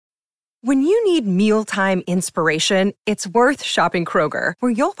When you need mealtime inspiration, it's worth shopping Kroger,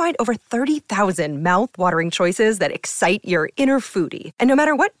 where you'll find over 30,000 mouth-watering choices that excite your inner foodie. And no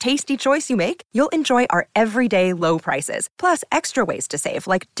matter what tasty choice you make, you'll enjoy our everyday low prices, plus extra ways to save,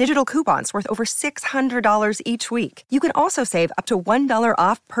 like digital coupons worth over $600 each week. You can also save up to $1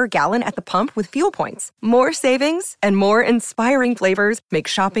 off per gallon at the pump with fuel points. More savings and more inspiring flavors make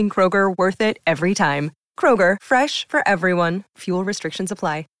shopping Kroger worth it every time. Kroger, fresh for everyone. Fuel restrictions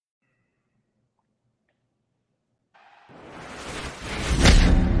apply.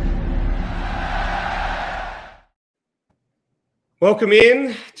 Welcome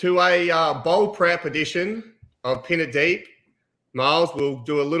in to a bowl prep edition of Pin It Deep. Miles, we'll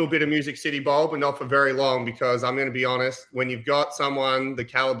do a little bit of Music City Bowl, but not for very long, because I'm going to be honest, when you've got someone the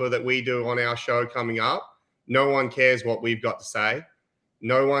caliber that we do on our show coming up, no one cares what we've got to say.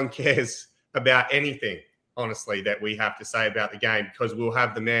 No one cares about anything, honestly, that we have to say about the game, because we'll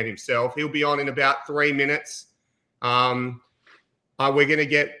have the man himself. He'll be on in about 3 minutes. We're going to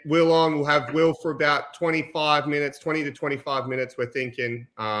get Will on. We'll have Will for about 25 minutes, 20 to 25 minutes, we're thinking.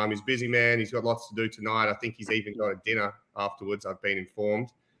 He's a busy man. He's got lots to do tonight. I think he's even got a dinner afterwards, I've been informed.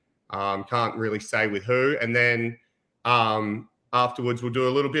 Can't really say with who. And then afterwards, we'll do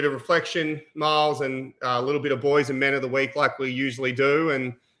a little bit of reflection, Miles, and a little bit of Boys and Men of the Week like we usually do.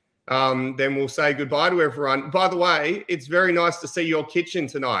 And then we'll say goodbye to everyone. By the way, it's very nice to see your kitchen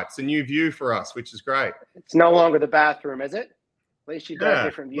tonight. It's a new view for us, which is great. It's no longer the bathroom, is it? At least you got a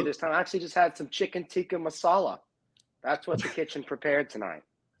different view this time. I actually just had some chicken tikka masala. That's what the kitchen prepared tonight.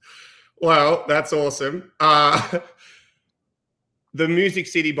 Well, that's awesome. The Music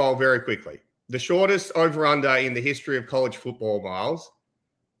City Bowl, very quickly. The shortest over-under in the history of college football, Miles.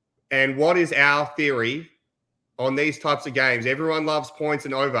 And what is our theory on these types of games? Everyone loves points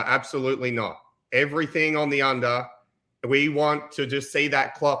and over. Absolutely not. Everything on the under. We want to just see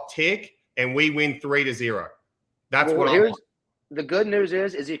that clock tick, and we win 3-0. That's what I want. The good news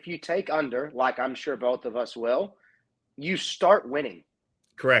is if you take under, like I'm sure both of us will, you start winning.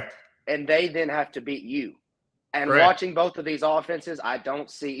 Correct. And they then have to beat you. And Correct. Watching both of these offenses, I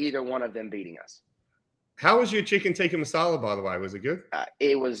don't see either one of them beating us. How was your chicken tikka masala, by the way? Was it good?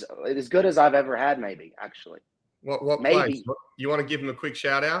 It was as good as I've ever had, maybe, actually. What maybe. place? You want to give them a quick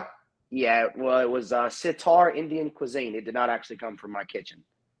shout out? Yeah, well, it was Sitar Indian cuisine. It did not actually come from my kitchen.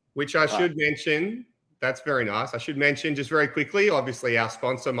 Which I should mention. That's very nice. I should mention just very quickly, obviously, our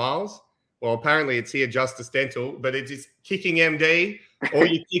sponsor, Miles. Well, apparently it's here, Justice Dental, but it is Kicking MD. All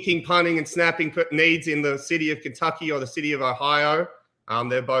your kicking, punting, and snapping needs in the city of Kentucky or the city of Ohio.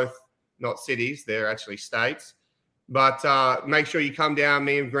 They're both not cities. They're actually states. But make sure you come down.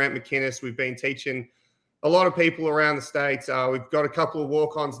 Me and Grant McInnes, we've been teaching a lot of people around the states. We've got a couple of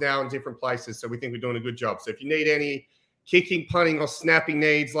walk-ons now in different places, so we think we're doing a good job. So if you need any kicking, punting, or snapping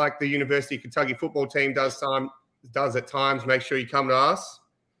needs like the University of Kentucky football team does at times, make sure you come to us.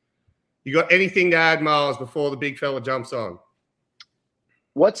 You got anything to add, Miles, before the big fella jumps on?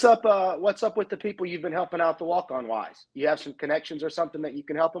 What's up with the people you've been helping out the walk-on wise? You have some connections or something that you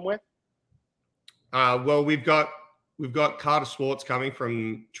can help them with? Well, we've got Carter Schwartz coming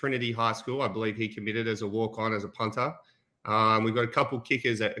from Trinity High School. I believe he committed as a walk-on as a punter. We've got a couple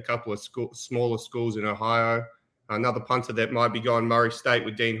kickers at a couple of smaller schools in Ohio. Another punter that might be going Murray State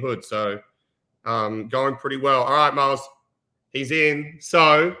with Dean Hood. So going pretty well. All right, Miles, he's in.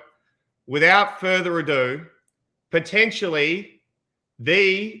 So without further ado, potentially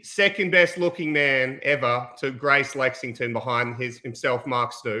the second best looking man ever to grace Lexington behind himself,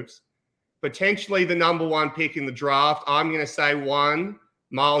 Mark Stoops. Potentially the number one pick in the draft. I'm going to say 1.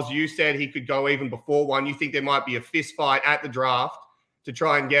 Miles, you said he could go even before 1. You think there might be a fist fight at the draft to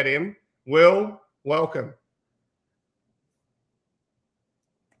try and get him. Will, welcome.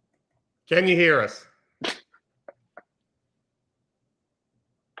 Can you hear us?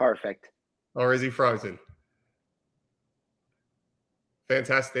 Perfect. Or is he frozen?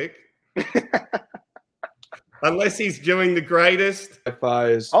 Fantastic. Unless he's doing the greatest.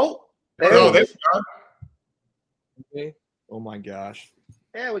 Oh, there you go. Oh, my gosh.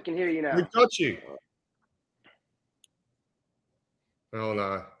 Yeah, we can hear you now. We've got you. Oh,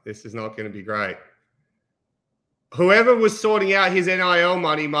 no. This is not going to be great. Whoever was sorting out his NIL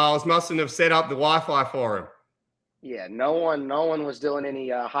money, Miles, mustn't have set up the Wi-Fi for him. Yeah, no one was doing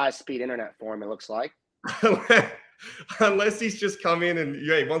any high-speed internet for him, it looks like. Unless he's just come in and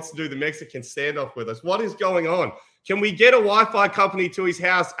he wants to do the Mexican standoff with us. What is going on? Can we get a Wi-Fi company to his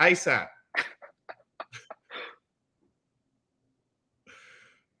house ASAP?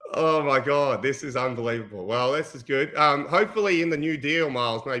 Oh, my God. This is unbelievable. Well, this is good. Hopefully in the new deal,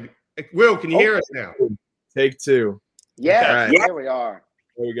 Miles, maybe. Will, can you hear us now? Take 2. Yeah, right. Here we are.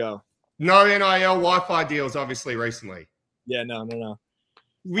 There we go. No NIL Wi-Fi deals, obviously, recently. Yeah, no.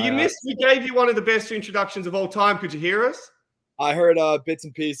 We gave you one of the best introductions of all time. Could you hear us? I heard bits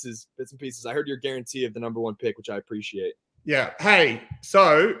and pieces. I heard your guarantee of the number 1 pick, which I appreciate. Yeah. Hey,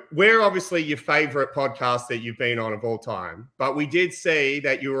 so we're obviously your favorite podcast that you've been on of all time, but we did see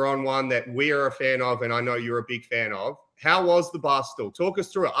that you were on one that we are a fan of, and I know you're a big fan of. How was the Barstool? Talk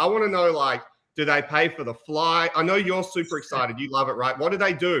us through it. I want to know, like, do they pay for the flight? I know you're super excited. You love it, right? What did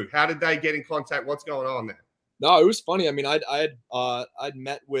they do? How did they get in contact? What's going on there? No, it was funny. I mean, I'd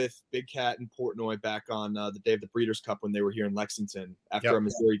met with Big Cat and Portnoy back on the day of the Breeders' Cup when they were here in Lexington after a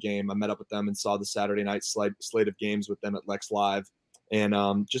Missouri game. I met up with them and saw the Saturday night slate of games with them at Lex Live, and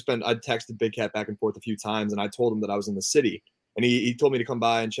I'd texted Big Cat back and forth a few times, and I told him that I was in the city, and he told me to come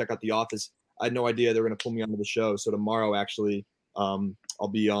by and check out the office. I had no idea they were going to pull me onto the show, so tomorrow actually I'll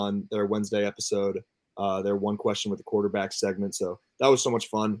be on their Wednesday episode, their One Question with the Quarterback segment. So that was so much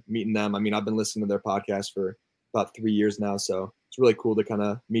fun meeting them. I mean, I've been listening to their podcast for about 3 years now, so it's really cool to kind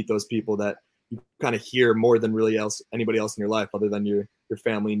of meet those people that you kind of hear more than really anybody else in your life other than your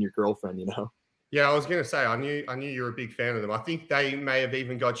family and your girlfriend, you know? Yeah, I was going to say, I knew you were a big fan of them. I think they may have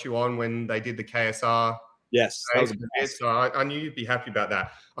even got you on when they did the KSR. Yes, that was a bit. So I knew you'd be happy about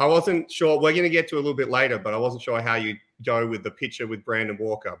that. I wasn't sure. We're going to get to a little bit later, but I wasn't sure how you go with the picture with Brandon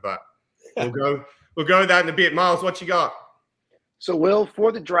Walker. But we'll go with that in a bit. Miles, what you got? So, Will,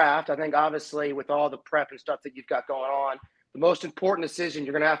 for the draft, I think obviously with all the prep and stuff that you've got going on, the most important decision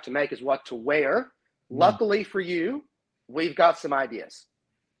you're going to have to make is what to wear. Luckily for you, we've got some ideas.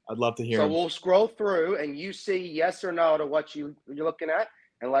 I'd love to hear. So we'll scroll through and you see yes or no to what you're looking at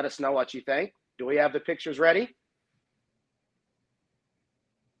and let us know what you think. Do we have the pictures ready?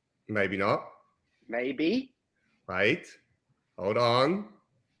 Maybe not. Maybe. Wait. Hold on.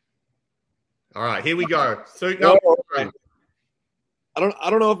 All right, here we go. Suit number 1. I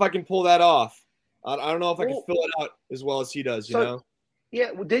don't know if I can pull that off. I don't know if I can fill it out as well as he does, you know?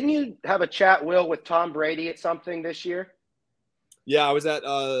 Yeah, well, didn't you have a chat, Will, with Tom Brady at something this year? Yeah, I was at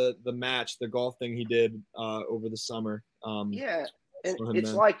the match, the golf thing he did over the summer. Yeah, and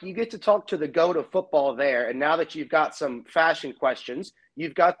it's like you get to talk to the GOAT of football there, and now that you've got some fashion questions,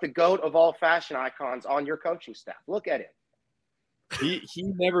 you've got the GOAT of all fashion icons on your coaching staff. Look at him. He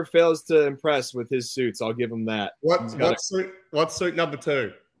never fails to impress with his suits. I'll give him that. What's suit number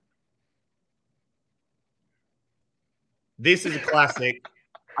 2? This is a classic.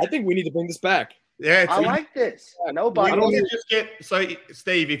 I think we need to bring this back. Yeah, I like this. Nobody. So,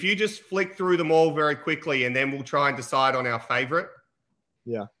 Steve, if you just flick through them all very quickly, and then we'll try and decide on our favorite.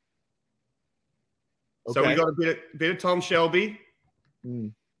 Yeah. Okay. So we got a bit of Tom Shelby.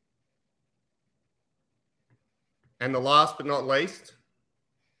 And the last but not least,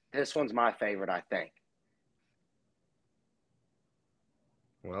 this one's my favorite, I think.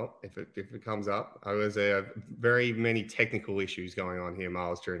 Well, if it comes up, I was very many technical issues going on here,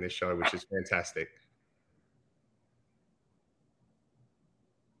 Miles, during this show, which is fantastic.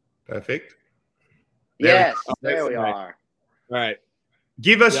 Perfect. Yes, there we are. All right.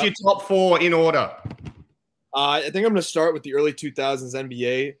 Give us your top 4 in order. I think I'm going to start with the early 2000s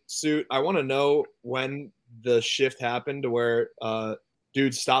NBA suit. I want to know when the shift happened to where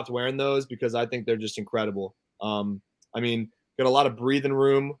dudes stopped wearing those, because I think they're just incredible. I mean, got a lot of breathing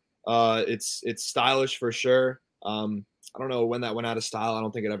room. It's stylish for sure. I don't know when that went out of style. I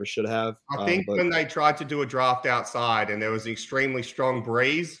don't think it ever should have. I think when they tried to do a draft outside and there was an extremely strong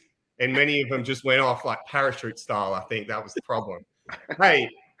breeze and many of them just went off like parachute style, I think that was the problem. Hey,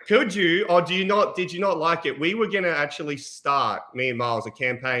 could you, or did you not like it? We were going to actually start, me and Miles, a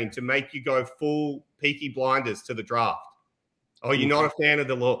campaign to make you go full Peaky Blinders to the draft. Oh, you're not a fan of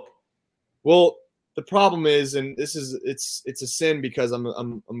the look? Well, the problem is, and it's a sin because I'm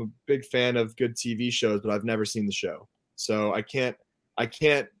a big fan of good TV shows, but I've never seen the show, so I can't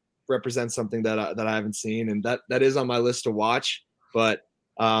represent something that I haven't seen, and that is on my list to watch. But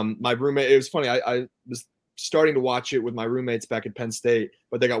my roommate, it was funny. I was starting to watch it with my roommates back at Penn State,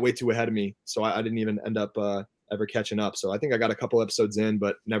 but they got way too ahead of me, so I didn't even end up ever catching up. So I think I got a couple episodes in,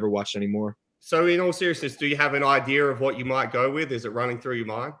 but never watched any more. So in all seriousness, do you have an idea of what you might go with? Is it running through your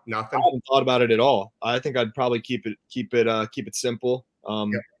mind? Nothing? I haven't thought about it at all. I think I'd probably keep it simple,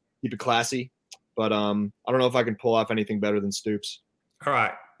 keep it classy. But I don't know if I can pull off anything better than Stoops. All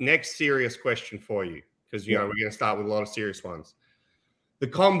right. Next serious question for you, because we're going to start with a lot of serious ones. The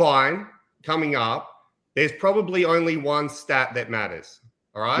combine coming up, there's probably only one stat that matters.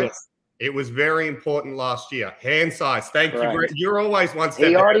 All right. Yes. It was very important last year. Hand size. Thank you. You're always one step.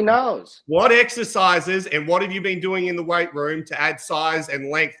 He already knows. What exercises and what have you been doing in the weight room to add size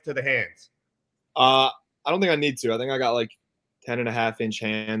and length to the hands? I don't think I need to. I think I got like 10.5-inch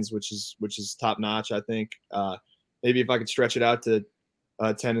hands, which is top notch. I think maybe if I could stretch it out to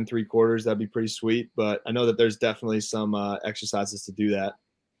 10 3/4, that'd be pretty sweet. But I know that there's definitely some exercises to do that.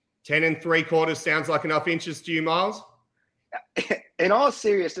 10 3/4 sounds like enough inches to you, Miles? In all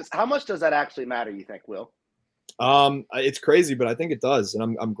seriousness, how much does that actually matter, you think, Will? It's crazy, but I think it does.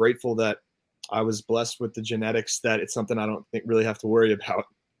 And I'm grateful that I was blessed with the genetics that it's something I don't think really have to worry about.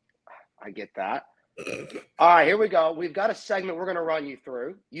 I get that. All right, here we go. We've got a segment we're going to run you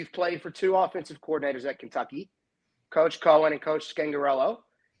through. You've played for 2 offensive coordinators at Kentucky, Coach Cohen and Coach Scangarello.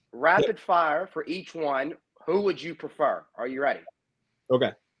 Rapid fire for each one. Who would you prefer? Are you ready?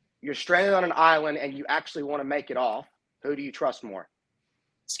 Okay. You're stranded on an island and you actually want to make it off. Who do you trust more?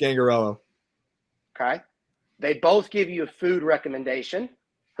 Scangarello. Okay. They both give you a food recommendation.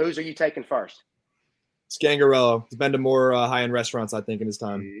 Whose are you taking first? Scangarello. He's been to more high-end restaurants, I think, in his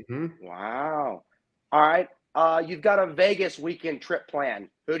time. Mm-hmm. Wow. All right. You've got a Vegas weekend trip planned.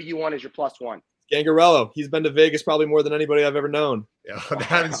 Who do you want as your +1? Scangarello. He's been to Vegas probably more than anybody I've ever known. Yeah,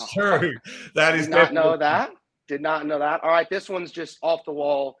 that is true. That is Did not know that. Did not know that. All right. This one's just off the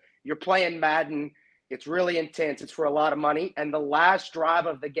wall. You're playing Madden. It's really intense. It's for a lot of money. And the last drive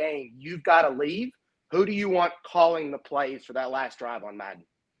of the game, you've got to leave. Who do you want calling the plays for that last drive on Madden?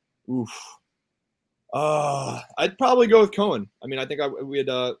 Oof. I'd probably go with Cohen. I mean, I think we had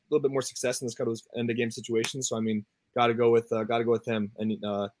a little bit more success in this kind of end of game situation. So I mean, got to go with him. And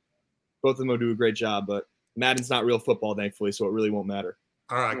both of them will do a great job. But Madden's not real football, thankfully, so it really won't matter.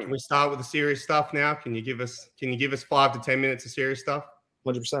 All right, can we start with the serious stuff now? Can you give us 5 to 10 minutes of serious stuff?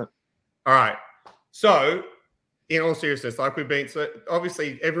 100%. All right. So, in all seriousness, so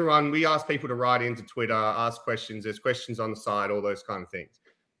obviously we ask people to write into Twitter, ask questions. There's questions on the side, all those kind of things.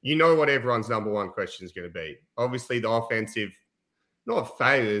 You know what everyone's number one question is going to be. Obviously, the offensive, not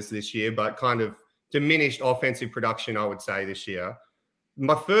failures this year, but kind of diminished offensive production, I would say, this year.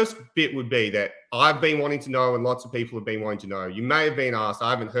 My first bit would be that I've been wanting to know, and lots of people have been wanting to know. You may have been asked, I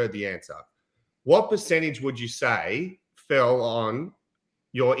haven't heard the answer. What percentage would you say fell on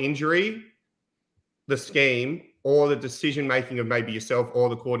your injury, the scheme, or the decision-making of maybe yourself or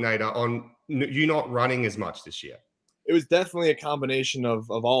the coordinator on you not running as much this year? It was definitely a combination of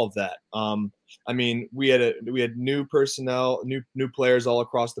all of that. I mean, we had new personnel, new players all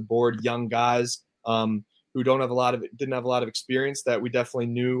across the board, young guys who didn't have a lot of experience that we definitely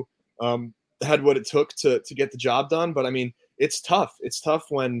knew had what it took to get the job done. But I mean, it's tough. It's tough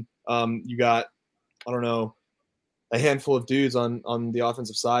when you got, I don't know, a handful of dudes on the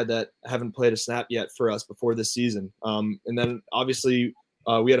offensive side that haven't played a snap yet for us before this season. And then obviously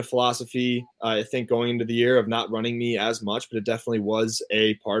we had a philosophy, I think, going into the year of not running me as much, but it definitely was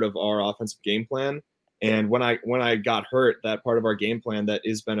a part of our offensive game plan. And when I got hurt, that part of our game plan that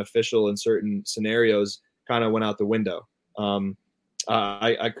is beneficial in certain scenarios kind of went out the window.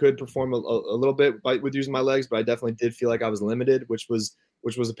 I could perform a little bit with using my legs, but I definitely did feel like I was limited, which was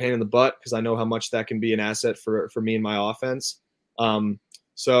a pain in the butt because I know how much that can be an asset for me and my offense.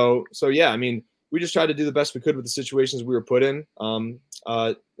 So yeah, I mean, we just tried to do the best we could with the situations we were put in.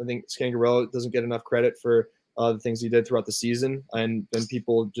 I think Scangarello doesn't get enough credit for the things he did throughout the season, and then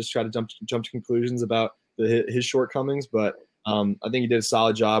people just try to jump to conclusions about his shortcomings. But I think he did a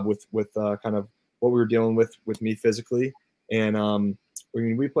solid job with kind of what we were dealing with me physically. And I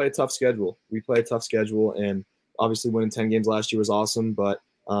mean, we play a tough schedule. And obviously winning 10 games last year was awesome, but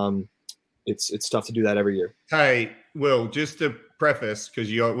it's tough to do that every year. Hey, Will, just to preface,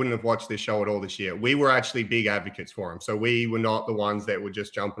 because you wouldn't have watched this show at all this year, we were actually big advocates for him. So we were not the ones that were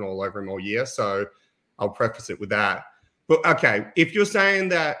just jumping all over him all year. So I'll preface it with that. But okay, if you're saying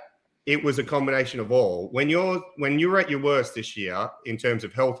that it was a combination of all, when you're at your worst this year in terms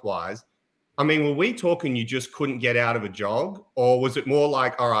of health-wise, I mean, were we talking you just couldn't get out of a jog? Or was it more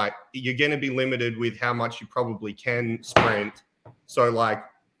like, all right, you're going to be limited with how much you probably can sprint. So like,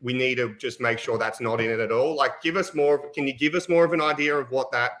 we need to just make sure that's not in it at all. Like, can you give us more of an idea of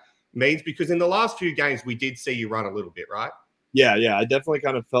what that means? Because in the last few games, we did see you run a little bit, right? Yeah. I definitely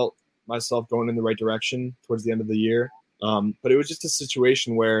kind of felt myself going in the right direction towards the end of the year. But it was just a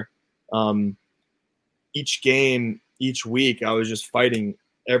situation where each game, each week, I was just fighting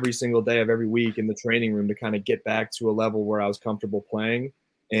every single day of every week in the training room to kind of get back to a level where I was comfortable playing.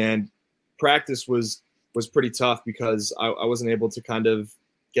 And practice was pretty tough because I wasn't able to kind of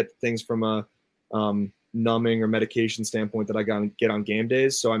get things from a numbing or medication standpoint that I get on game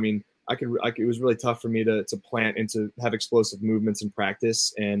days. So, I mean, it was really tough for me to plant and to have explosive movements in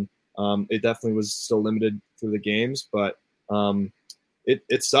practice. And it definitely was still limited through the games, but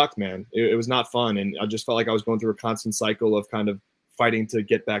it sucked, man. It was not fun. And I just felt like I was going through a constant cycle of kind of fighting to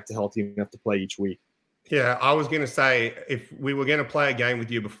get back to healthy enough to play each week. Yeah, I was going to say, if we were going to play a game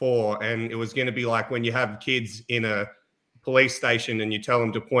with you before, and it was going to be like when you have kids in a police station and you tell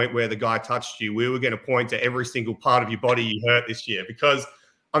them to point where the guy touched you, we were going to point to every single part of your body you hurt this year. Because,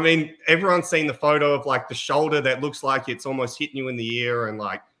 I mean, everyone's seen the photo of like the shoulder that looks like it's almost hitting you in the ear and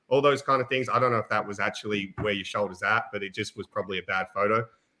like all those kind of things. I don't know if that was actually where your shoulder's at, but it just was probably a bad photo.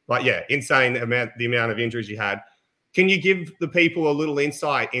 But yeah, insane the amount of injuries you had. Can you give the people a little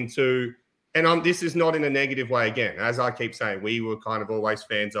insight into, and this is not in a negative way again, as I keep saying, we were kind of always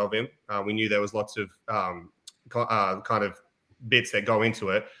fans of him. We knew there was lots of kind of bits that go into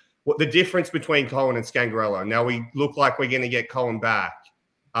it. What the difference between Cohen and Scangarello? Now we look like we're going to get Cohen back.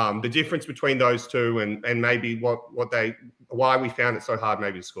 The difference between those two and maybe why we found it so hard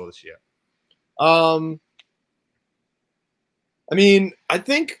maybe to score this year. I mean, I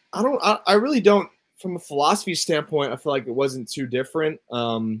really don't, from a philosophy standpoint, I feel like it wasn't too different.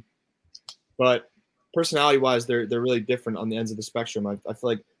 But personality wise, they're really different on the ends of the spectrum. I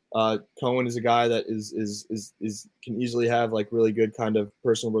feel like Cohen is a guy that is can easily have like really good kind of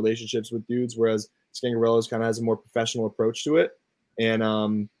personal relationships with dudes, whereas Scangarello kind of has a more professional approach to it.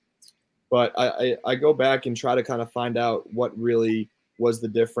 And but I go back and try to kind of find out what really was the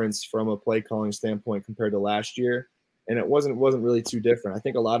difference from a play calling standpoint compared to last year. And it wasn't really too different. I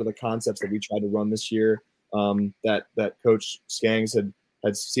think a lot of the concepts that we tried to run this year that Coach Skangs had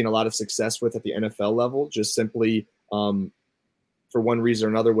seen a lot of success with at the NFL level, just simply for one reason or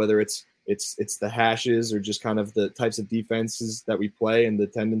another, whether it's the hashes or just kind of the types of defenses that we play and the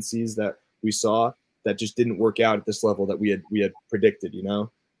tendencies that we saw that just didn't work out at this level that we had predicted, you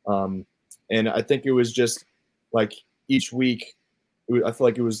know? And I think it was just like each week, I feel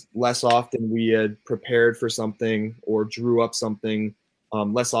like it was less often we had prepared for something or drew up something.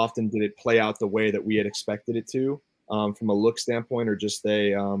 Less often did it play out the way that we had expected it to, from a look standpoint or just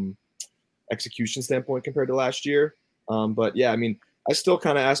a execution standpoint compared to last year. But yeah, I mean, I still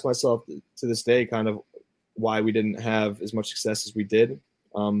kind of ask myself to this day kind of why we didn't have as much success as we did.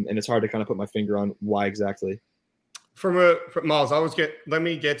 And it's hard to kind of put my finger on why exactly. From Miles, let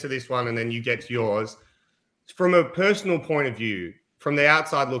me get to this one and then you get to yours. From a personal point of view, from the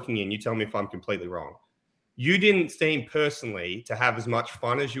outside looking in, you tell me if I'm completely wrong. You didn't seem personally to have as much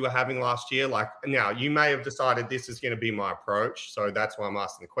fun as you were having last year. Like now, you may have decided this is going to be my approach, so that's why I'm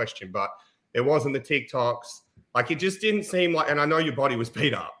asking the question. But there wasn't the TikToks. Like it just didn't seem like, and I know your body was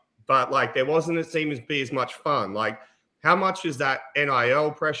beat up, but like there wasn't seem to be as much fun. Like how much is that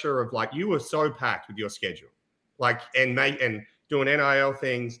NIL pressure of like you were so packed with your schedule, like and doing NIL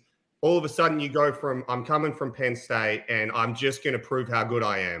things. All of a sudden you go from I'm coming from Penn State and I'm just going to prove how good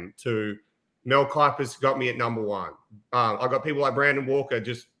I am to Mel Kiper's got me at number one. I got people like Brandon Walker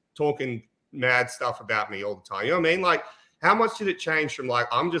just talking mad stuff about me all the time. You know what I mean? Like how much did it change from like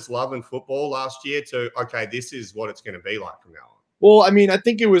I'm just loving football last year to okay, this is what it's going to be like from now on? Well, I mean, I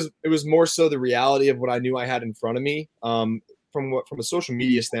think it was more so the reality of what I knew I had in front of me. From a social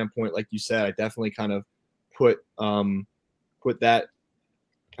media standpoint, like you said, I definitely kind of put that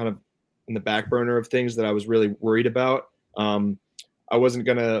kind of in the back burner of things that I was really worried about. I wasn't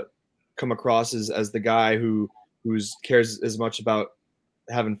going to come across as the guy who cares as much about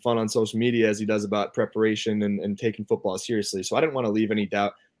having fun on social media as he does about preparation and taking football seriously. So I didn't want to leave any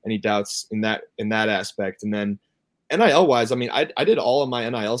doubts in that aspect. And then NIL wise, I mean, I did all of my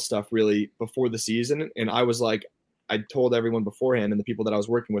NIL stuff really before the season. And I was like, I told everyone beforehand and the people that I was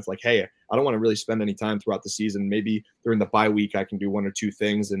working with, like, hey, I don't want to really spend any time throughout the season. Maybe during the bye week, I can do one or two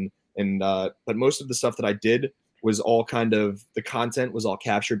things. But most of the stuff that I did was all kind of the content was all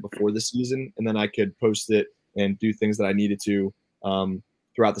captured before the season. And then I could post it and do things that I needed to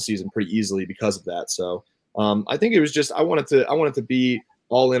throughout the season pretty easily because of that. So I think it was just, I wanted to be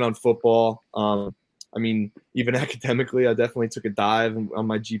all in on football. I mean, even academically, I definitely took a dive on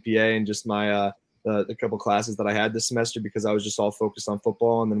my GPA and just my, the couple classes that I had this semester because I was just all focused on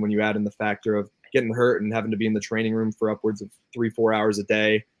football. And then when you add in the factor of getting hurt and having to be in the training room for upwards of 3-4 hours a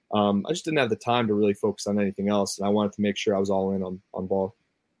day, I just didn't have the time to really focus on anything else. And I wanted to make sure I was all in on ball.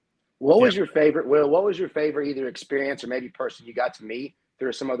 What was your favorite, Will? What was your favorite either experience or maybe person you got to meet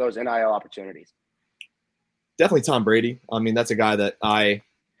through some of those NIL opportunities? Definitely Tom Brady. I mean, that's a guy that I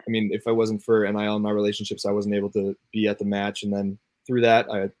mean, if it wasn't for NIL and my relationships, I wasn't able to be at the match. And then through that,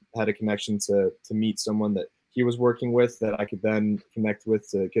 I had a connection to meet someone that he was working with that I could then connect with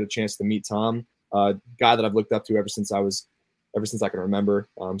to get a chance to meet Tom, a guy that I've looked up to ever since I can remember.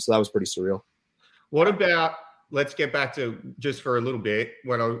 So that was pretty surreal. What about, let's get back to just for a little bit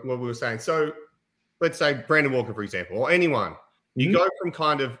what we were saying. So let's say Brandon Walker, for example, or anyone. You go from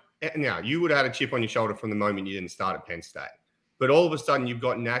kind of, now you would have had a chip on your shoulder from the moment you didn't start at Penn State. But all of a sudden you've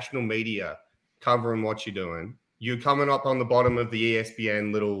got national media covering what you're doing. You're coming up on the bottom of the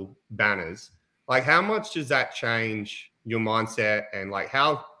ESPN little banners. Like, how much does that change your mindset? And like,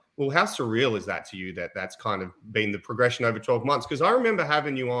 how surreal is that to you that that's kind of been the progression over 12 months? Because I remember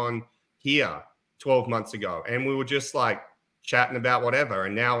having you on here 12 months ago and we were just like chatting about whatever.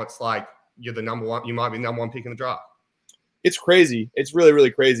 And now it's like, you're the number one, you might be the number one pick in the draft. It's crazy. It's really,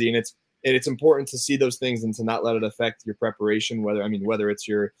 really crazy. And it's important to see those things and to not let it affect your preparation, whether it's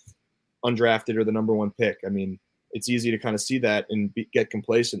your undrafted or the number one pick. I mean, it's easy to kind of see that and get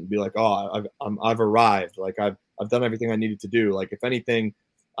complacent and be like, oh, I've arrived. Like I've done everything I needed to do. Like if anything,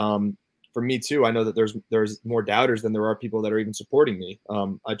 for me too, I know that there's more doubters than there are people that are even supporting me.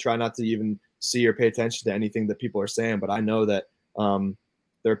 I try not to even see or pay attention to anything that people are saying, but I know that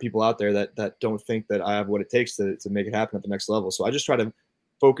there are people out there that don't think that I have what it takes to make it happen at the next level. So I just try to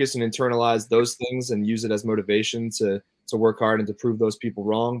focus and internalize those things and use it as motivation to work hard and to prove those people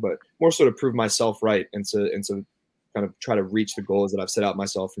wrong, but more so to prove myself right and to kind of try to reach the goals that I've set out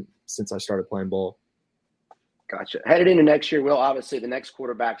myself since I started playing ball. Gotcha. Headed into next year, Will, obviously the next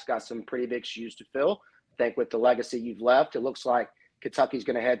quarterback's got some pretty big shoes to fill. I think with the legacy you've left, it looks like Kentucky's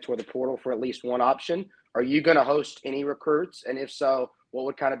going to head toward the portal for at least one option. Are you going to host any recruits? And if so, what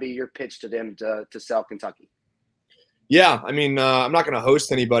would kind of be your pitch to them to sell Kentucky? Yeah, I mean, I'm not going to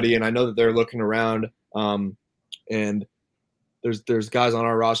host anybody, and I know that they're looking around, and there's guys on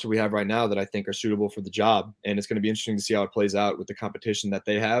our roster we have right now that I think are suitable for the job, and it's going to be interesting to see how it plays out with the competition that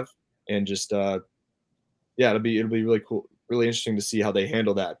they have, and just it'll be really cool, really interesting to see how they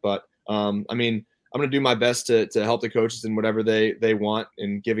handle that. But I mean, I'm going to do my best to help the coaches in whatever they want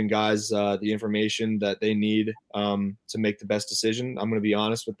and giving guys the information that they need to make the best decision. I'm going to be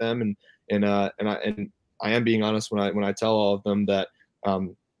honest with them, and I am being honest when I tell all of them that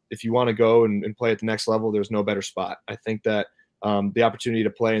if you want to go and play at the next level, there's no better spot. I think that the opportunity to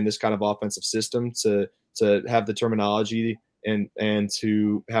play in this kind of offensive system, to have the terminology and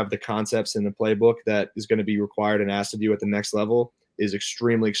to have the concepts in the playbook that is going to be required and asked of you at the next level is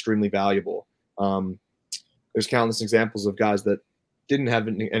extremely, extremely valuable. There's countless examples of guys that didn't have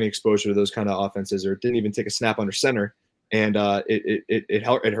any exposure to those kind of offenses or didn't even take a snap under center, and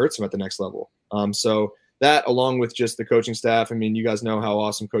it hurts them at the next level. So that, along with just the coaching staff, I mean, you guys know how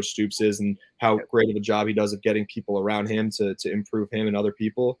awesome Coach Stoops is and how great of a job he does of getting people around him to improve him and other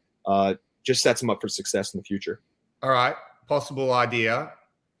people, just sets him up for success in the future. All right. Possible idea.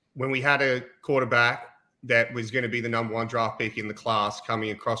 When we had a quarterback that was going to be the number one draft pick in the class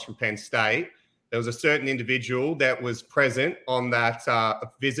coming across from Penn State, there was a certain individual that was present on that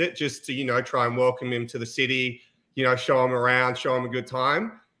visit just to, try and welcome him to the city, show him around, show him a good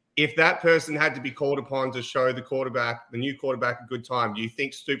time. If that person had to be called upon to show the new quarterback a good time, do you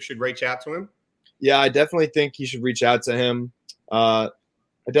think Stoops should reach out to him? Yeah, I definitely think he should reach out to him. I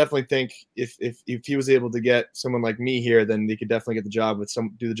definitely think if he was able to get someone like me here, then he could definitely do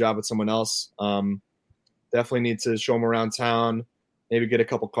the job with someone else. Definitely need to show him around town. Maybe get a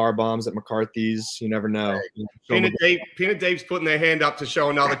couple car bombs at McCarthy's. You never know. Peanut Dave's putting their hand up to show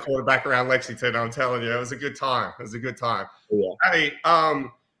another quarterback around Lexington. I'm telling you, it was a good time. Yeah. Hey,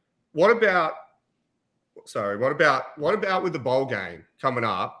 what about with the bowl game coming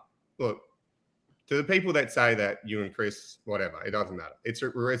up? Look, to the people that say that you and Chris, whatever, it doesn't matter. It's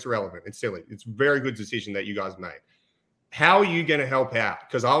irrelevant. It's silly. It's a very good decision that you guys made. How are you going to help out?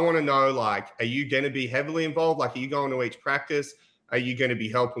 Because I want to know, are you going to be heavily involved? Are you going to each practice? Are you going to be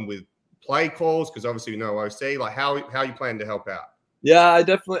helping with play calls? Because obviously you know OC. How are you planning to help out? Yeah, I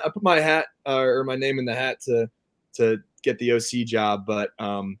put my hat or my name in the hat to get the OC job, but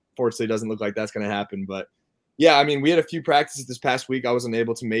fortunately it doesn't look like that's going to happen. But yeah, I mean, we had a few practices this past week. I wasn't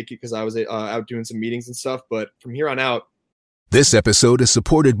able to make it because I was out doing some meetings and stuff. But from here on out. This episode is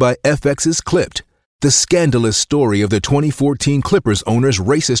supported by FX's Clipped, the scandalous story of the 2014 Clippers owner's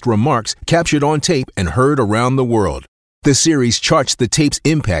racist remarks captured on tape and heard around the world. The series charts the tape's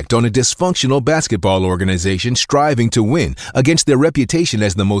impact on a dysfunctional basketball organization striving to win against their reputation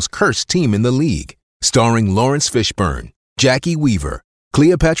as the most cursed team in the league. Starring Lawrence Fishburne, Jackie Weaver,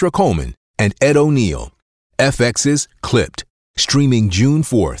 Cleopatra Coleman, and Ed O'Neill. FX's Clipped, streaming June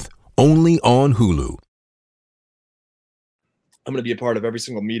 4th, only on Hulu. I'm going to be a part of every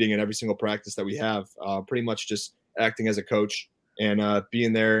single meeting and every single practice that we have, pretty much just acting as a coach and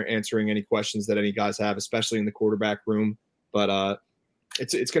being there, answering any questions that any guys have, especially in the quarterback room. But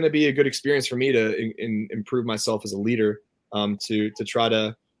it's going to be a good experience for me to improve myself as a leader, to try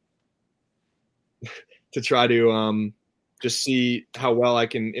to just see how well I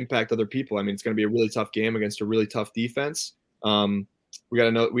can impact other people. I mean, it's going to be a really tough game against a really tough defense. We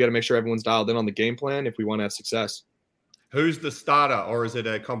got to make sure everyone's dialed in on the game plan if we want to have success. Who's the starter, or is it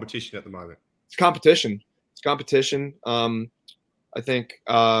a competition at the moment? It's competition. It's competition. I think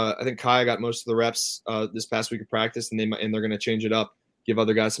Kaya got most of the reps this past week of practice, and they're going to change it up, give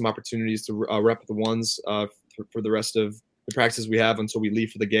other guys some opportunities to rep the ones for the rest of the practices we have until we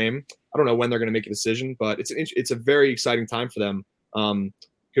leave for the game. I don't know when they're going to make a decision, but it's a very exciting time for them.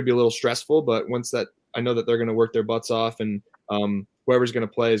 Could be a little stressful, but once that, I know that they're going to work their butts off, and whoever's going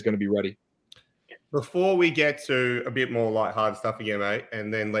to play is going to be ready. Before we get to a bit more lighthearted stuff again, mate,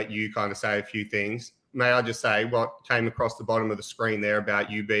 and then let you kind of say a few things, may I just say what came across the bottom of the screen there about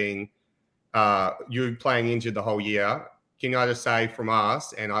you being you playing injured the whole year? Can I just say from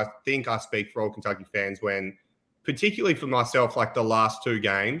us, and I think I speak for all Kentucky fans, when particularly for myself, like the last two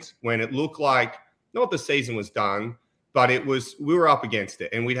games, when it looked like not the season was done, but we were up against it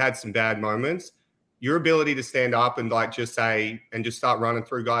and we'd had some bad moments. Your ability to stand up and like just say and just start running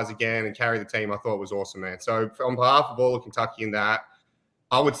through guys again and carry the team, I thought was awesome, man. So on behalf of all of Kentucky in that,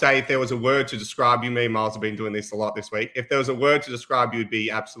 I would say if there was a word to describe you, me and Miles have been doing this a lot this week. If there was a word to describe you, it'd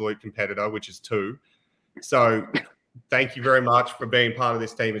be absolute competitor, which is 2. So thank you very much for being part of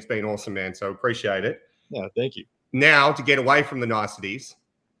this team. It's been awesome, man. So appreciate it. Yeah, thank you. Now, to get away from the niceties,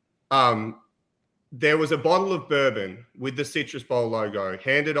 there was a bottle of bourbon with the Citrus Bowl logo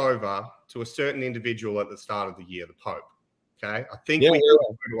handed over to a certain individual at the start of the year, the Pope. Okay? I think we have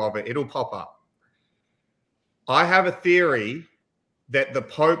a photo of it. It'll pop up. I have a theory that the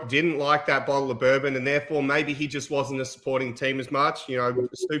Pope didn't like that bottle of bourbon, and therefore maybe he just wasn't a supporting team as much. You know,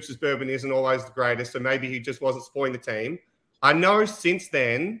 Stoops' bourbon isn't always the greatest, so maybe he just wasn't supporting the team. I know since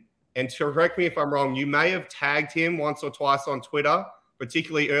then, and correct me if I'm wrong, you may have tagged him once or twice on Twitter,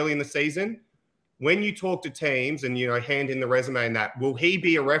 particularly early in the season. When you talk to teams and, you know, hand in the resume and that, will he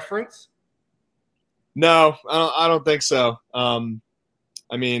be a reference? No, I don't think so.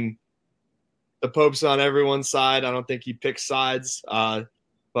 I mean, the Pope's on everyone's side. I don't think he picks sides,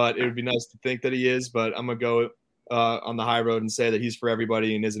 but it would be nice to think that he is. But I'm going to go on the high road and say that he's for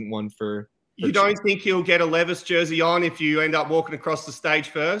everybody and isn't one for you don't think he'll get a Levis jersey on if you end up walking across the stage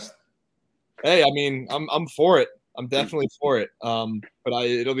first? Hey, I mean, I'm for it. I'm definitely for it. But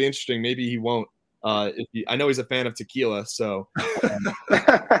it'll be interesting. Maybe he won't. I know he's a fan of tequila, so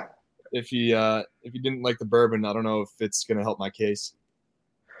if he didn't like the bourbon, I don't know if it's going to help my case.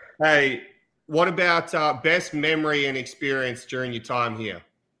 Hey, what about best memory and experience during your time here?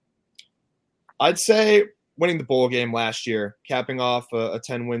 I'd say winning the bowl game last year, capping off a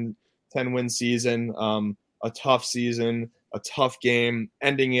 10-win season, a tough season, a tough game,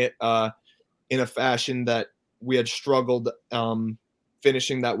 ending it in a fashion that we had struggled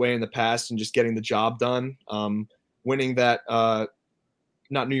finishing that way in the past and just getting the job done. Winning that,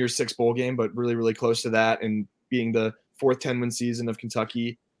 not New Year's Six bowl game, but really, really close to that, and being the 4th 10-win season of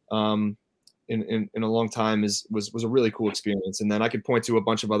Kentucky in a long time was a really cool experience. And then I could point to a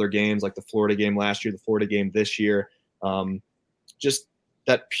bunch of other games like the Florida game last year, the Florida game this year. Just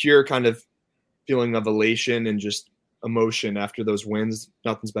that pure kind of feeling of elation and just emotion after those wins.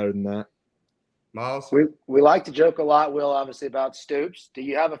 Nothing's better than that. Miles? We like to joke a lot, Will, obviously, about Stoops. Do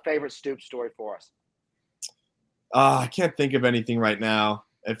you have a favorite Stoops story for us? I can't think of anything right now.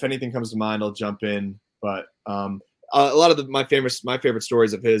 If anything comes to mind, I'll jump in. But a lot of my favorite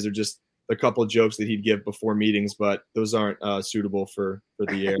stories of his are just a couple of jokes that he'd give before meetings, but those aren't suitable for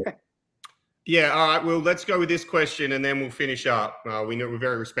the air. Yeah, all right. Well, let's go with this question, and then we'll finish up. We know we're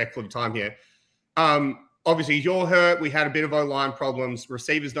very respectful of time here. Obviously, you're hurt. We had a bit of O-line problems.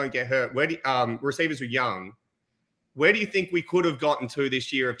 Receivers don't get hurt. Receivers are young. Where do you think we could have gotten to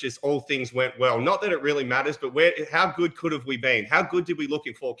this year if just all things went well? Not that it really matters, but how good could have we been? How good did we look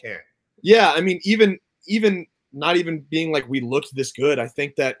in fall camp? Yeah, I mean, even not even being like we looked this good, I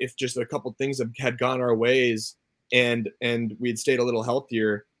think that if just a couple things had gone our ways and we had stayed a little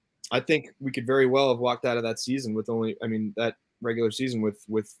healthier, I think we could very well have walked out of that season with that regular season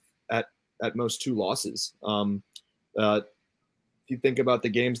with at most 2 losses. If you think about the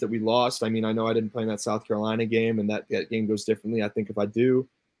games that we lost, I mean, I know I didn't play in that South Carolina game, and that game goes differently. I think if I do,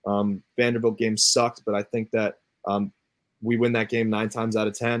 Vanderbilt game sucked, but I think that we win that game 9 times out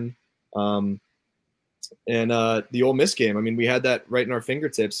of 10. And the Ole Miss game, I mean, we had that right in our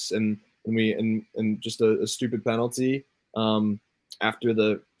fingertips, and just a stupid penalty after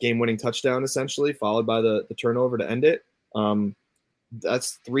the game-winning touchdown, essentially, followed by the turnover to end it.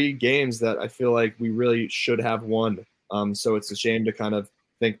 That's 3 games that I feel like we really should have won. So it's a shame to kind of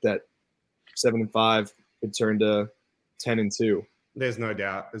think that 7-5 could turn to 10-2. There's no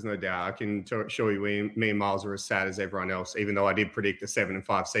doubt. I can assure you, me and Miles are as sad as everyone else, even though I did predict a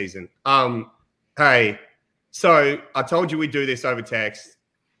 7-5 season. Hey, so I told you we'd do this over text.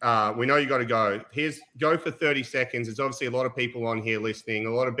 we know you got to go. Go for 30 seconds. There's obviously a lot of people on here listening, a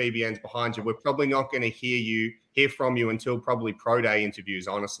lot of BBNs behind you. We're probably not going to hear from you until probably pro day interviews,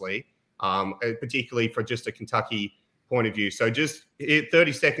 honestly, particularly for just a Kentucky point of view. So just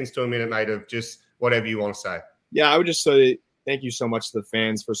 30 seconds to a minute, mate, of just whatever you want to say. Yeah, I would just say thank you so much to the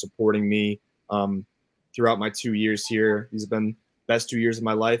fans for supporting me throughout my 2 years here. These have been the best 2 years of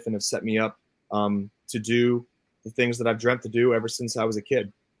my life and have set me up to do the things that I've dreamt to do ever since I was a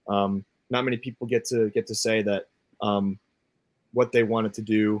kid. Not many people get to say that what they wanted to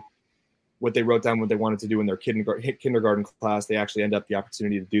do, what they wrote down, what they wanted to do in their kindergarten class, they actually end up the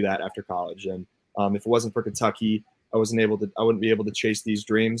opportunity to do that after college. And if it wasn't for Kentucky, I wouldn't be able to chase these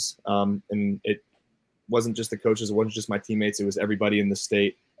dreams. And it wasn't just the coaches, it wasn't just my teammates, it was everybody in the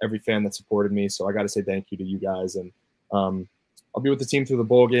state, every fan that supported me. So I got to say thank you to you guys. And I'll be with the team through the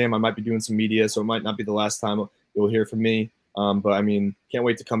bowl game. I might be doing some media, so it might not be the last time you'll hear from me. But I mean, can't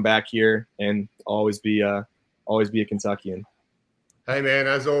wait to come back here and always be a Kentuckian. Hey man,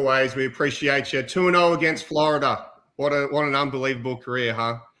 as always, we appreciate you. 2-0 against Florida. What an unbelievable career,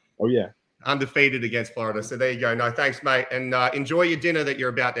 huh? Oh yeah, undefeated against Florida. So there you go. No, thanks, mate, and enjoy your dinner that you're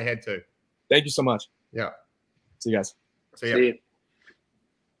about to head to. Thank you so much. Yeah. See you guys. See you.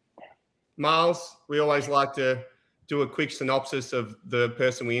 Miles, we always like to do a quick synopsis of the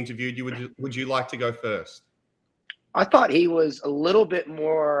person we interviewed. Would you like to go first? I thought he was a little bit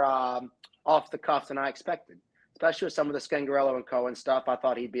more off the cuff than I expected, especially with some of the Scangarello and Cohen stuff. I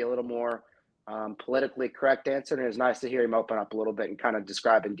thought he'd be a little more politically correct answer, and it was nice to hear him open up a little bit and kind of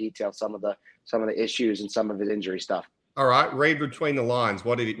describe in detail some of the issues and some of his injury stuff. All right, read between the lines.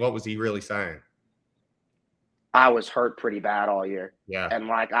 What was he really saying? I was hurt pretty bad all year. Yeah. And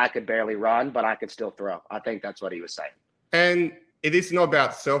I could barely run, but I could still throw. I think that's what he was saying. And it is not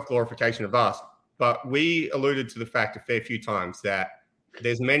about self-glorification of us, but we alluded to the fact a fair few times that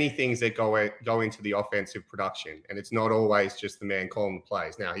there's many things that go into the offensive production, and it's not always just the man calling the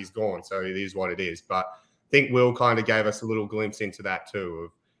plays. Now, he's gone, so it is what it is. But I think Will kind of gave us a little glimpse into that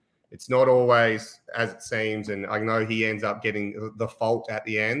too. It's not always as it seems, and I know he ends up getting the fault at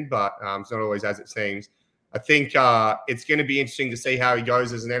the end, but it's not always as it seems. I think it's going to be interesting to see how he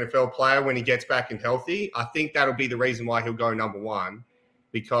goes as an NFL player when he gets back and healthy. I think that'll be the reason why he'll go number one,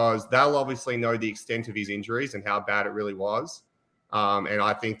 because they'll obviously know the extent of his injuries and how bad it really was. And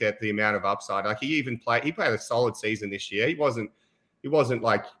I think that the amount of upside, he played a solid season this year. He wasn't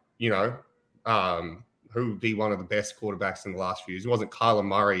like, who would be one of the best quarterbacks in the last few years. It wasn't Kyler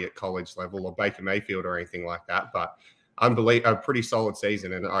Murray at college level or Baker Mayfield or anything like that, but a pretty solid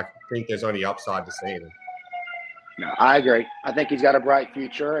season. And I think there's only upside to seeing him. No, I agree. I think he's got a bright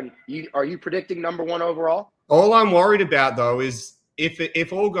future. And are you predicting number one overall? All I'm worried about, though, is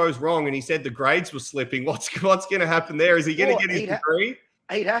if all goes wrong, and he said the grades were slipping, what's going to happen there? Is he going to get his degree?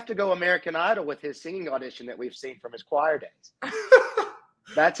 He'd have to go American Idol with his singing audition that we've seen from his choir days.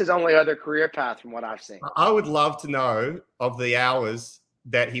 That's his only other career path from what I've seen. I would love to know of the hours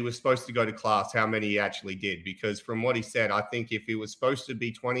that he was supposed to go to class, how many he actually did. Because from what he said, I think if he was supposed to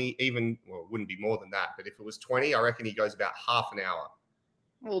be 20, it wouldn't be more than that. But if it was 20, I reckon he goes about half an hour.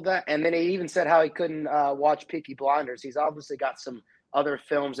 Well, and then he even said how he couldn't watch Peaky Blinders. He's obviously got some other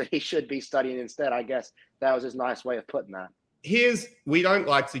films that he should be studying instead. I guess that was his nice way of putting that. We don't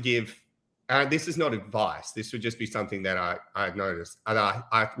like to give, this is not advice. This would just be something that I've noticed and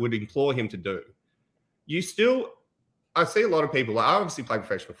I would implore him to do. I see a lot of people, I obviously play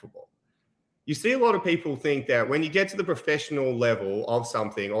professional football. You see a lot of people think that when you get to the professional level of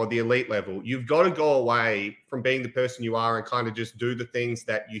something or the elite level, you've got to go away from being the person you are and kind of just do the things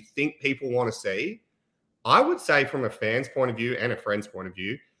that you think people want to see. I would say from a fan's point of view and a friend's point of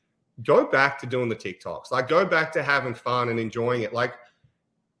view, go back to doing the TikToks. Go back to having fun and enjoying it.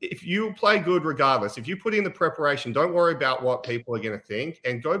 If you play good regardless, if you put in the preparation, don't worry about what people are going to think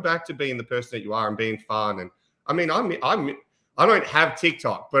and go back to being the person that you are and being fun. And I mean, I don't have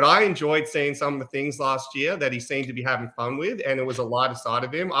TikTok, but I enjoyed seeing some of the things last year that he seemed to be having fun with, and it was a lighter side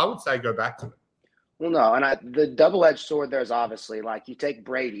of him. I would say go back to it. Well, no, and the double-edged sword there is obviously, you take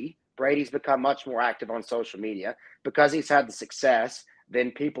Brady. Brady's become much more active on social media because he's had the success.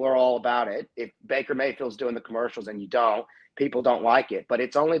 Then people are all about it. If Baker Mayfield's doing the commercials and you don't, people don't like it. But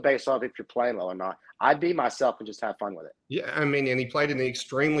it's only based off if you're playing well or not. I'd be myself and just have fun with it. Yeah, I mean, and he played at an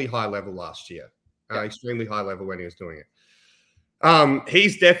extremely high level last year. Extremely high level when he was doing it.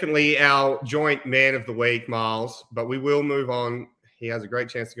 He's definitely our joint man of the week, Miles, but we will move on. He has a great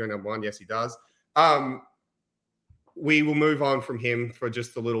chance to go number one. Yes, he does. We will move on from him for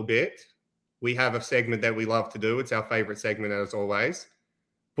just a little bit. We have a segment that we love to do. It's our favorite segment, as always.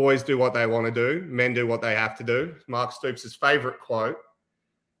 Boys do what they want to do. Men do what they have to do. Mark Stoops' favorite quote.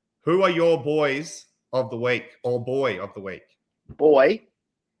 Who are your boys of the week or boy of the week? Boy,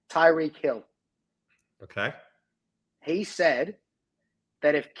 Tyreek Hill. Okay. He said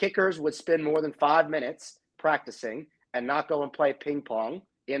that if kickers would spend more than 5 minutes practicing and not go and play ping pong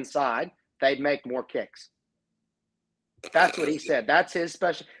inside, they'd make more kicks. That's what he said. That's his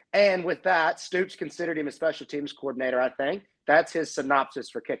special. And with that, Stoops considered him a special teams coordinator, I think. That's his synopsis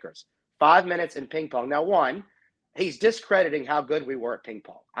for kickers. 5 minutes in ping pong. Now, one, he's discrediting how good we were at ping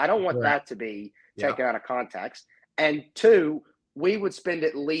pong. I don't want that to be taken out of context. And two, we would spend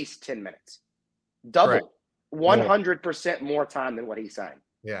at least 10 minutes. Double, 100% more time than what he's saying.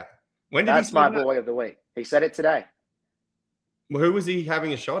 Yeah. That's my boy of the week. He said it today. Well, who was he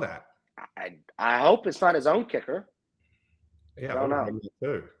having a shot at? I hope it's not his own kicker. Yeah, I don't know.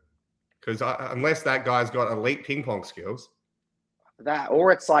 Too. Because unless that guy's got elite ping pong skills.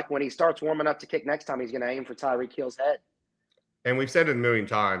 Or it's like when he starts warming up to kick next time, he's going to aim for Tyreek Hill's head. And we've said it a million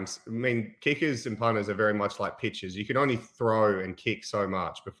times. I mean, kickers and punters are very much like pitchers. You can only throw and kick so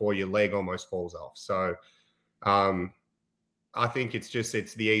much before your leg almost falls off. So I think it's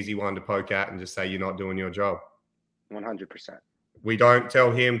the easy one to poke at and just say you're not doing your job. 100%. We don't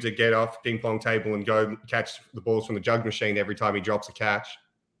tell him to get off ping pong table and go catch the balls from the jug machine every time he drops a catch.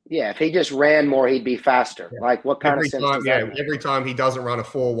 Yeah, if he just ran more, he'd be faster. Yeah. Like, what kind of sense does that make? Every time he doesn't run a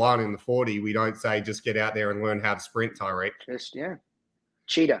 4.1 in the 40, we don't say just get out there and learn how to sprint, Tyreek.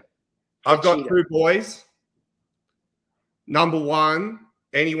 Cheetah. I've got two boys. Number one,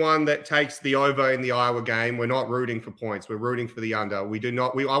 anyone that takes the over in the Iowa game, we're not rooting for points. We're rooting for the under. I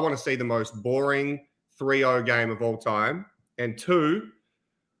want to see the most boring 3-0 game of all time. And two,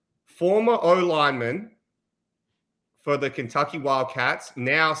 former O-lineman for the Kentucky Wildcats,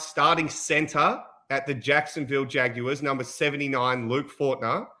 now starting center at the Jacksonville Jaguars, number 79, Luke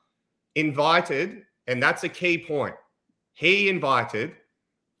Fortner, invited, and that's a key point, he invited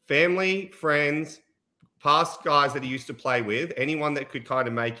family, friends, past guys that he used to play with, anyone that could kind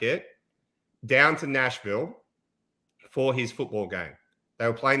of make it, down to Nashville for his football game. They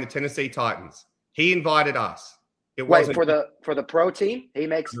were playing the Tennessee Titans. He invited us. Wait, for the pro team? He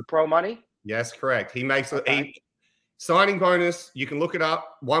makes the pro money? Yes, correct. He makes signing bonus, you can look it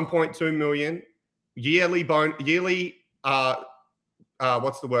up, $1.2 million, yearly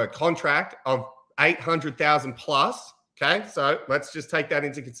contract of $800,000 plus. Okay, so let's just take that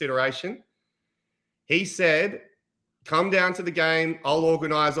into consideration. He said, come down to the game, I'll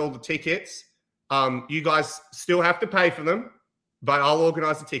organize all the tickets. You guys still have to pay for them, but I'll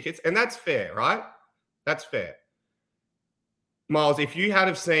organize the tickets. And that's fair, right? That's fair. Miles, if you had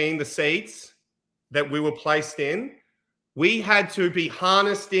have seen the seats that we were placed in, we had to be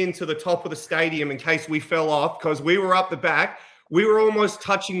harnessed into the top of the stadium in case we fell off because we were up the back. We were almost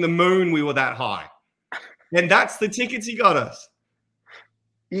touching the moon. We were that high. And that's the tickets he got us.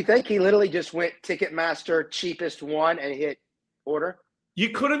 You think he literally just went Ticketmaster, cheapest one, and hit order? You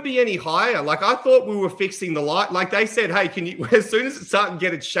couldn't be any higher. Like, I thought we were fixing the light. Like, they said, hey, can you, as soon as it started to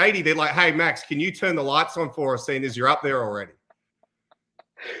get shady, they're like, hey, Max, can you turn the lights on for us, seeing as you're up there already?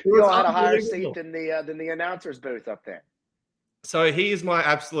 You had a higher seat than the announcer's booth up there. So he is my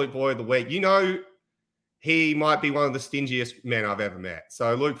absolute boy of the week. You know, he might be one of the stingiest men I've ever met.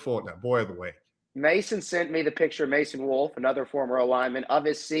 So Luke Fortner, boy of the week. Mason sent me the picture of Mason Wolf, another former O-lineman, of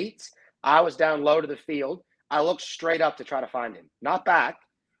his seats. I was down low to the field. I looked straight up to try to find him. Not back,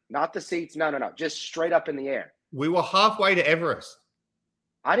 not the seats. No. Just straight up in the air. We were halfway to Everest.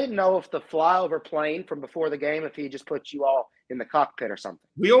 I didn't know if the flyover plane from before the game, if he just put you all in the cockpit or something.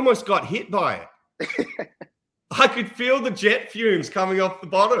 We almost got hit by it. I could feel the jet fumes coming off the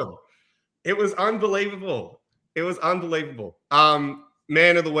bottom. It was unbelievable.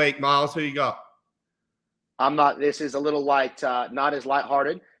 Man of the week, Miles, who you got? This is a little light, not as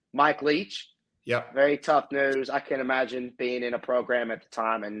lighthearted. Mike Leach. Yep. Very tough news. I can't imagine being in a program at the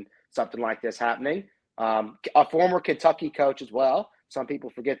time and something like this happening. A former Kentucky coach as well. Some people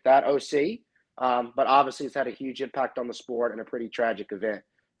forget that, OC. But obviously it's had a huge impact on the sport and a pretty tragic event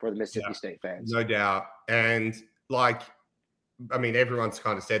for the Mississippi State fans. No doubt. And everyone's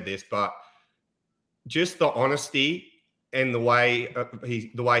kind of said this, but just the honesty and the way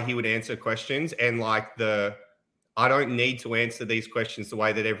he would answer questions, and I don't need to answer these questions the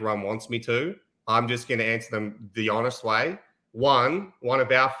way that everyone wants me to. I'm just going to answer them the honest way. One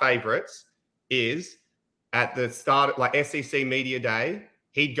of our favorites is at the start, SEC Media Day,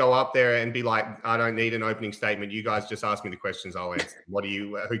 he'd go up there and be like, I don't need an opening statement. You guys just ask me the questions, I'll answer.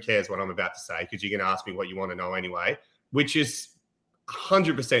 Who cares what I'm about to say? Because you're going to ask me what you want to know anyway, which is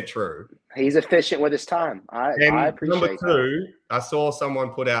 100% true. He's efficient with his time. I appreciate number two, I saw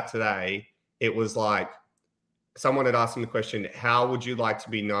someone put out today, it was like, someone had asked him the question, how would you like to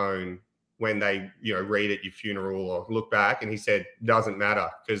be known when they, read at your funeral or look back? And he said, doesn't matter,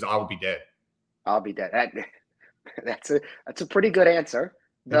 because I will be dead. I'll be dead. That's a pretty good answer.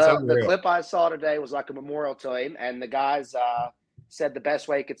 The clip I saw today was like a memorial to him, and the guys said the best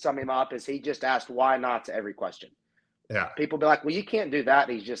way he could sum him up is he just asked why not to every question. Yeah. People be like, well, you can't do that.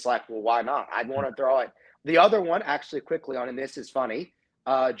 And he's just like, well, why not? I'd want to throw it. The other one, actually, quickly on, and this is funny,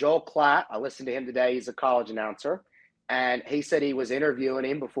 Joel Klatt, I listened to him today. He's a college announcer, and he said he was interviewing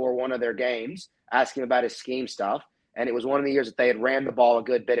him before one of their games, asking about his scheme stuff. And it was one of the years that they had ran the ball a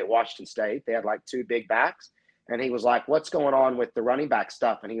good bit at Washington State. They had like 2 big backs. And he was like, what's going on with the running back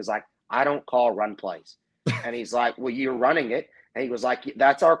stuff? And he was like, I don't call run plays. And he's like, well, you're running it. And he was like,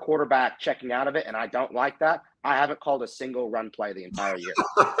 that's our quarterback checking out of it, and I don't like that. I haven't called a single run play the entire year.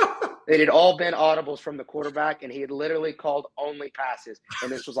 It had all been audibles from the quarterback, and he had literally called only passes.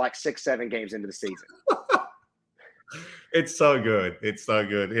 And this was like 6-7 games into the season. It's so good. It's so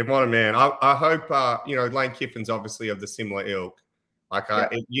good. What a man. I hope, Lane Kiffin's obviously of the similar ilk.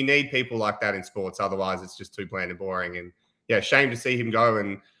 You need people like that in sports. Otherwise, it's just too bland and boring. And, yeah, shame to see him go.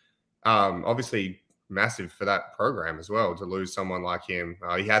 And obviously massive for that program as well to lose someone like him.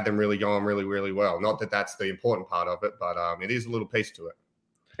 He had them really going really, really well. Not that that's the important part of it, but it is a little piece to it.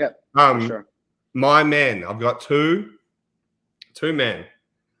 Yeah, for sure. My men, I've got two men.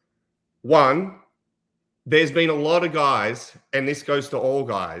 One, there's been a lot of guys, and this goes to all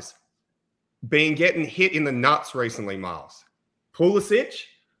guys, getting hit in the nuts recently, Miles. Pulisic,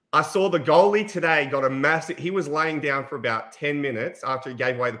 I saw the goalie today got a massive – he was laying down for about 10 minutes after he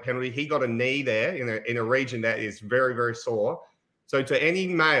gave away the penalty. He got a knee there in a region that is very, very sore. So to any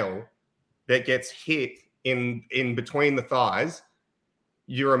male that gets hit in between the thighs,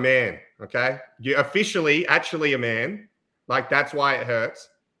 you're a man, okay? You're officially actually a man. Like, that's why it hurts.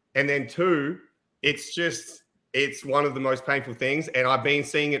 And then 2, it's one of the most painful things, and I've been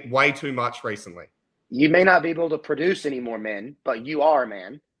seeing it way too much recently. You may not be able to produce any more men, but you are a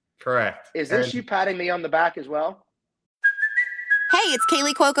man. Correct. Is this you patting me on the back as well? Hey, it's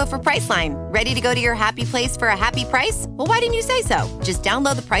Kaylee Cuoco for Priceline. Ready to go to your happy place for a happy price? Well, why didn't you say so? Just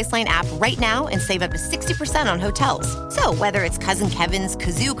download the Priceline app right now and save up to 60% on hotels. So whether it's Cousin Kevin's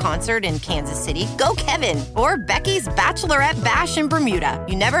Kazoo Concert in Kansas City, go Kevin, or Becky's Bachelorette Bash in Bermuda,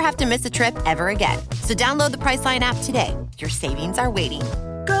 you never have to miss a trip ever again. So download the Priceline app today. Your savings are waiting.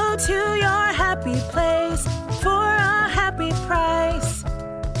 Go to your happy place for a happy price.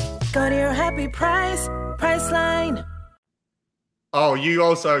 Go to your happy price, Priceline. Oh, you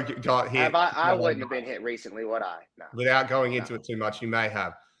also got hit. I wouldn't have been hit recently, would I? No. Without going into it too much, you may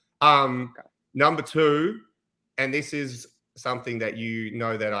have. Number 2, and this is something that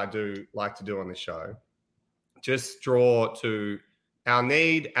that I do like to do on the show, just draw to our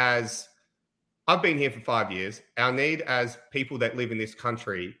need as – I've been here for 5 years. Our need as people that live in this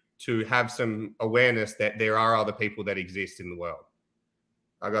country to have some awareness that there are other people that exist in the world.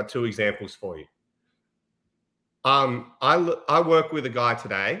 I've got 2 examples for you. I work with a guy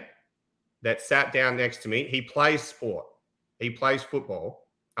today that sat down next to me. He plays sport. He plays football.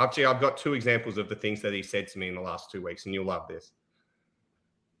 Actually, I've got 2 examples of the things that he said to me in the last 2 weeks, and you'll love this.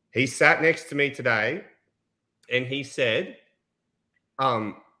 He sat next to me today, and he said,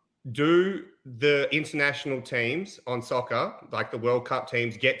 do the international teams on soccer, like the World Cup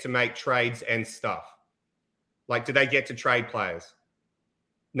teams, get to make trades and stuff? Like, do they get to trade players?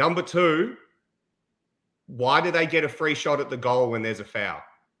 Number 2, why do they get a free shot at the goal when there's a foul?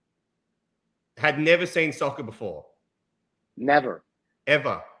 Had never seen soccer before. Never.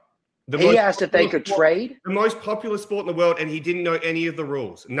 Ever. He asked if they could trade? The most popular sport in the world, and he didn't know any of the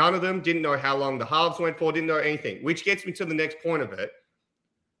rules. None of them, didn't know how long the halves went for, didn't know anything, which gets me to the next point of it.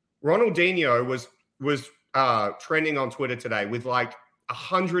 Ronaldinho was trending on Twitter today with like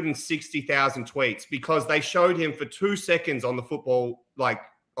 160,000 tweets because they showed him for 2 seconds on the football, like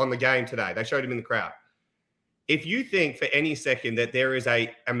on the game today. They showed him in the crowd. If you think for any second that there is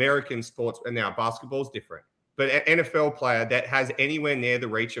a American sports, and now basketball's different, but an NFL player that has anywhere near the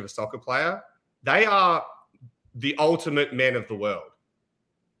reach of a soccer player, they are the ultimate men of the world.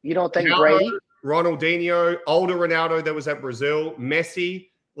 You don't think Ronaldo, Brady? Ronaldinho, older Ronaldo that was at Brazil, Messi,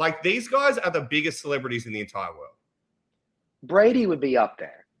 like these guys are the biggest celebrities in the entire world. Brady would be up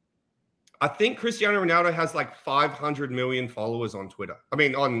there. I think Cristiano Ronaldo has like 500 million followers on Twitter. I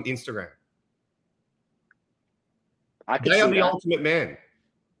mean, on Instagram. They are the ultimate man.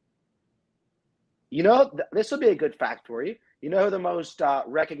 You know, this will be a good fact for you. You know who the most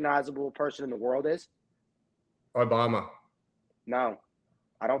recognizable person in the world is? Obama. No,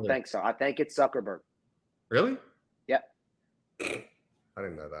 I don't think so. I think it's Zuckerberg. Really? Yep. I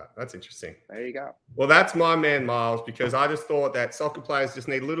didn't know that. That's interesting. There you go. Well, that's my man, Miles, because I just thought that soccer players just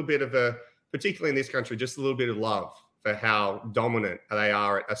need a little bit of particularly in this country, just a little bit of love for how dominant they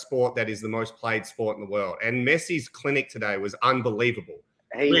are at a sport that is the most played sport in the world. And Messi's clinic today was unbelievable.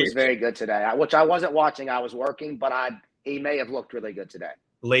 He was very good today, which I wasn't watching. I was working, but he may have looked really good today.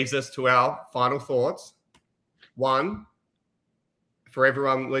 Leaves us to our final thoughts. One, for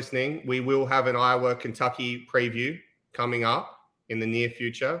everyone listening, we will have an Iowa-Kentucky preview coming up in the near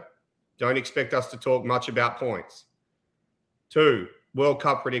future. Don't expect us to talk much about points. 2, World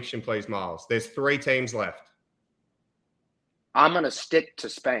Cup prediction, please, Miles. There's 3 teams left. I'm going to stick to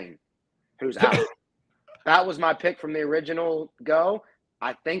Spain, who's out. That was my pick from the original go.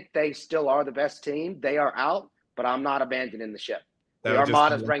 I think they still are the best team. They are out, but I'm not abandoning the ship. The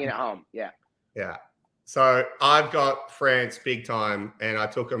Armada's bringing it home. Yeah. Yeah. So I've got France big time, and I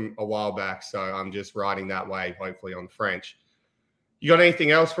took them a while back, so I'm just riding that wave, hopefully, on French. You got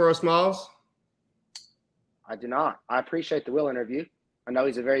anything else for us, Miles? I do not. I appreciate the Will interview. I know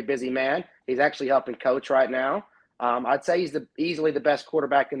he's a very busy man. He's actually helping coach right now. I'd say he's easily the best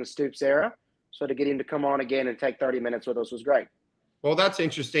quarterback in the Stoops era. So to get him to come on again and take 30 minutes with us was great. Well, that's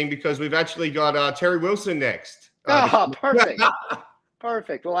interesting because we've actually got Terry Wilson next. Perfect.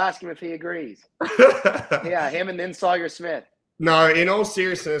 Perfect. We'll ask him if he agrees. Yeah, him and then Sawyer Smith. No, in all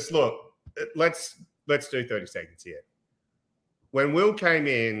seriousness, look, let's do 30 seconds here. When Will came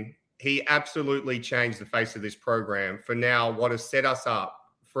in, he absolutely changed the face of this program for now what has set us up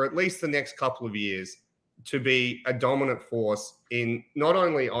for at least the next couple of years to be a dominant force in not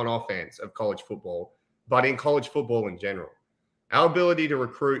only on offense of college football, but in college football in general. Our ability to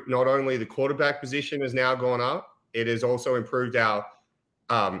recruit not only the quarterback position has now gone up, it has also improved our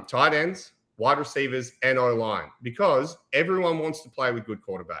tight ends, wide receivers, and O-line because everyone wants to play with good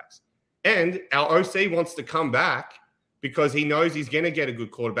quarterbacks. And our OC wants to come back because he knows he's going to get a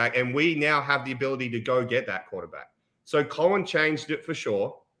good quarterback, and we now have the ability to go get that quarterback. So Colin changed it for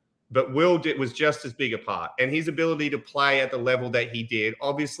sure, but Will was just as big a part. And his ability to play at the level that he did,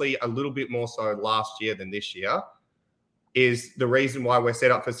 obviously a little bit more so last year than this year, is the reason why we're set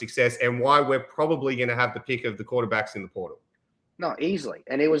up for success and why we're probably going to have the pick of the quarterbacks in the portal. No, easily.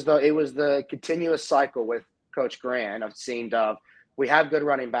 And it was the continuous cycle with Coach Grant of seemed of we have good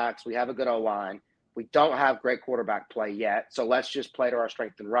running backs, we have a good O-line. We don't have great quarterback play yet, so let's just play to our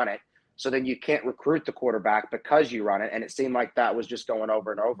strength and run it. So then you can't recruit the quarterback because you run it, and it seemed like that was just going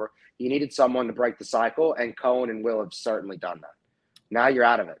over and over. You needed someone to break the cycle, and Cohen and Will have certainly done that. Now you're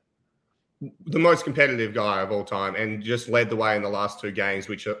out of it. The most competitive guy of all time and just led the way in the last 2 games,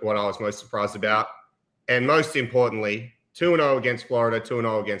 which are what I was most surprised about. And most importantly, 2-0 against Florida,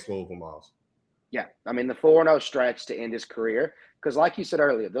 2-0 against Louisville, Miles. Yeah, I mean, the 4-0 stretch to end his career. Because like you said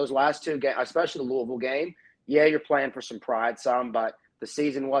earlier, those last 2 games, especially the Louisville game, yeah, you're playing for some pride but the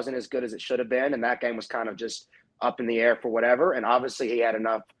season wasn't as good as it should have been, and that game was kind of just up in the air for whatever. And obviously he had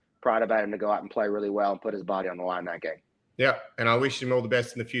enough pride about him to go out and play really well and put his body on the line that game. Yeah, and I wish him all the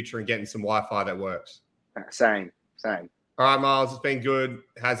best in the future and getting some Wi-Fi that works. Same. All right, Miles, it's been good.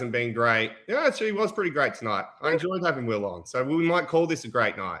 It hasn't been great. Yeah, actually, it was pretty great tonight. I enjoyed having Will on, so we might call this a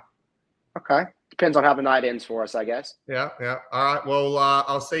great night. Okay. Depends on how the night ends for us, I guess. Yeah. All right. Well,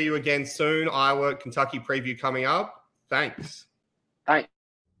 I'll see you again soon. Iowa, Kentucky preview coming up. Thanks. Thanks.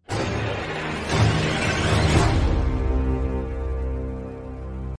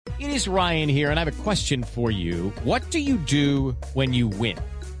 It is Ryan here, and I have a question for you. What do you do when you win?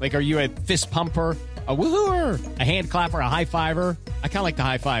 Like, are you a fist pumper, a woo-hooer, a hand clapper, a high fiver? I kind of like the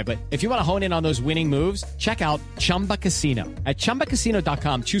high five, but if you want to hone in on those winning moves, check out Chumba Casino. At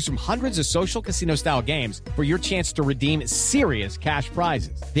ChumbaCasino.com, choose from hundreds of social casino-style games for your chance to redeem serious cash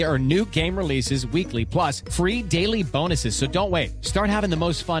prizes. There are new game releases weekly, plus free daily bonuses. So don't wait. Start having the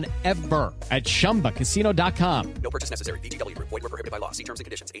most fun ever at ChumbaCasino.com. No purchase necessary. VGW. Void where prohibited by law. See terms and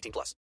conditions. 18+.